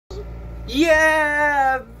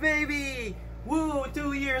Yeah, baby! Woo!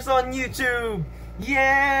 2 years on YouTube!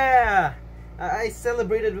 Yeah! I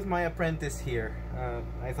celebrated with my apprentice here.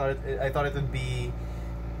 I thought it would be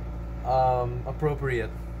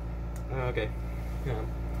appropriate. Okay. Yeah.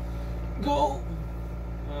 Go!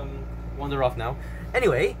 Wander off now.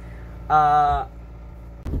 Anyway,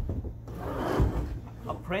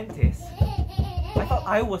 apprentice? I thought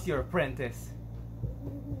I was your apprentice.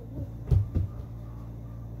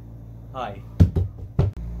 Hi.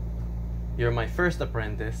 You're my first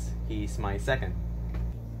apprentice, he's my second.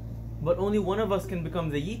 But only one of us can become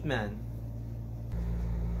the Yeet Man.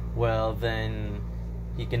 Well then,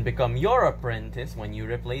 he can become your apprentice when you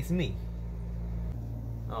replace me.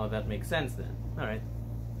 Oh, that makes sense then. Alright.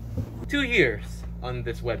 2 years on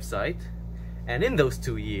this website, and in those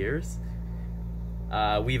 2 years,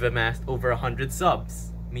 we've amassed over 100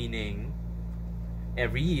 subs, meaning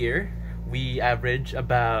every year we average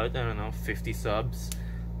about, I don't know, 50 subs.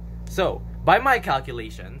 So, by my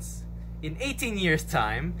calculations, in 18 years'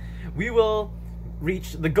 time, we will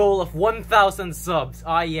reach the goal of 1,000 subs.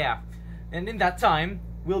 Ah, yeah. And in that time,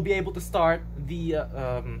 we'll be able to start the,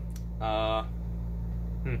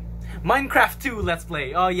 Minecraft 2 Let's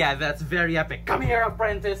Play. Oh yeah, that's very epic. Come here,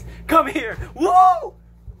 apprentice. Come here. Whoa!